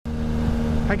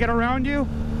I get around you?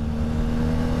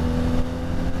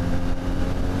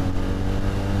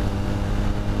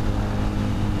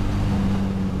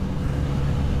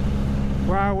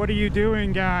 Wow, what are you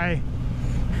doing, guy?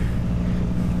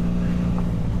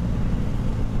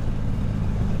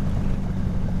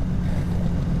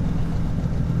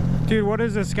 Dude, what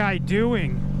is this guy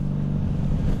doing?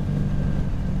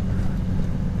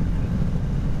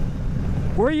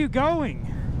 Where are you going?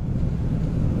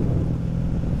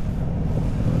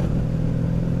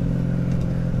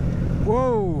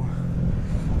 Whoa.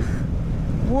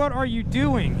 What are you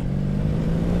doing?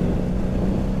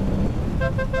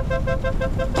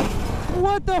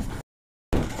 What the f?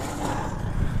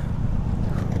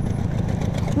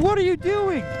 What are you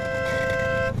doing?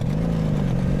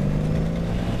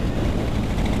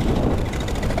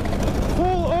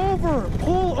 Pull over!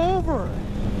 Pull over!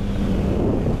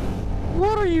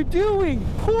 What are you doing?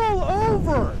 Pull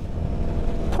over!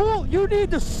 Pull! You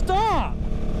need to stop!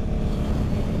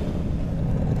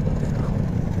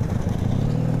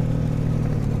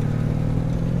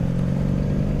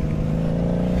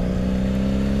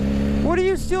 What are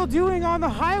you still doing on the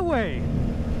highway?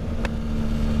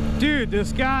 Dude,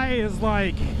 this guy is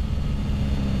like...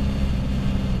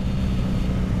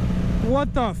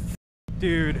 What the f,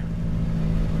 dude?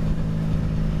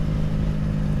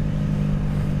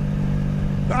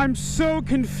 I'm so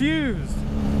confused.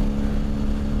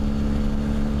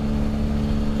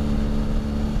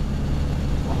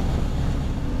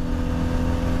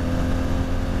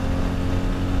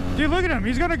 Dude, look at him.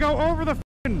 He's gonna go over the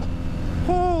f***ing...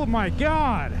 Oh my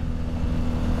God.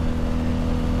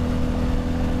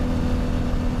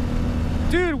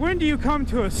 Dude, when do you come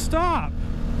to a stop?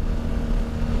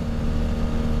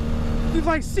 Dude,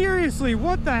 like seriously,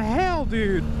 what the hell,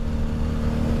 dude?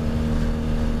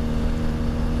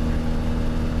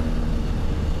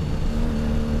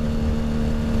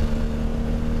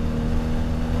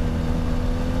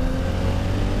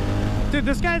 Dude,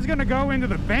 this guy's gonna go into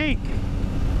the bank.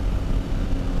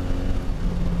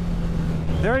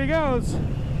 There he goes.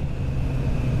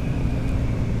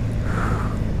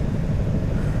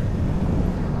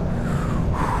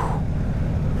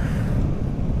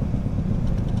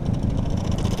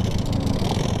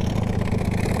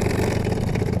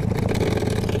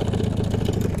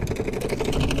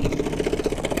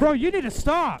 Bro, you need to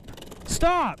stop.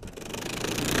 Stop.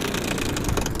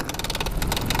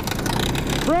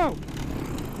 Bro.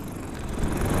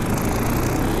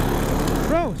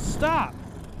 Bro, stop.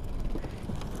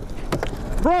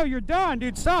 Bro, you're done,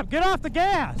 dude. Stop. Get off the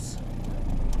gas.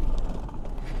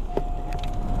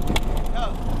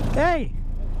 Hey.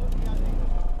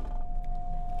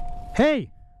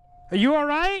 Hey. Are you all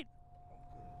right?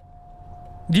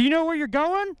 Do you know where you're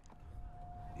going?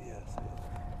 Yes.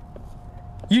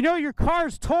 You know your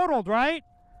car's totaled, right?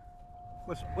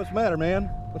 What's the matter, man?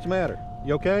 What's the matter?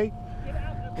 You okay?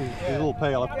 He's a little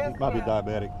pale. He might be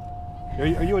diabetic.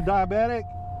 Are you a diabetic?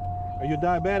 Are you a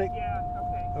diabetic? Yeah,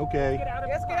 okay. Okay.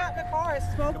 Just get out of the car. It's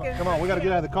smoking. Come on, we got to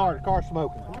get out of the car. The car's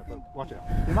smoking. Watch out.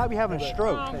 He might be having a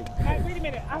stroke. Hey, wait a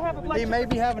minute. I have a blood He may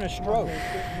be having a stroke. We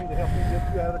need to help him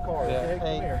get you out of the car. Okay?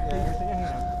 Come here. Put it in your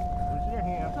hand. Put it in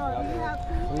your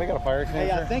hand. Can we got a fire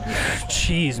extinguisher? Hey, I think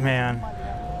Jeez, man.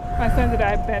 My son's a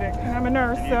diabetic, and I'm a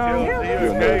nurse, so. You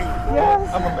okay?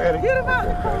 Yes. I'm a medic. Get him out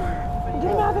of the car.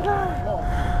 Get him out of the car.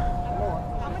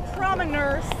 I'm a trauma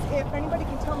nurse. If anybody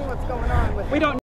can tell me what's going on with him. We don't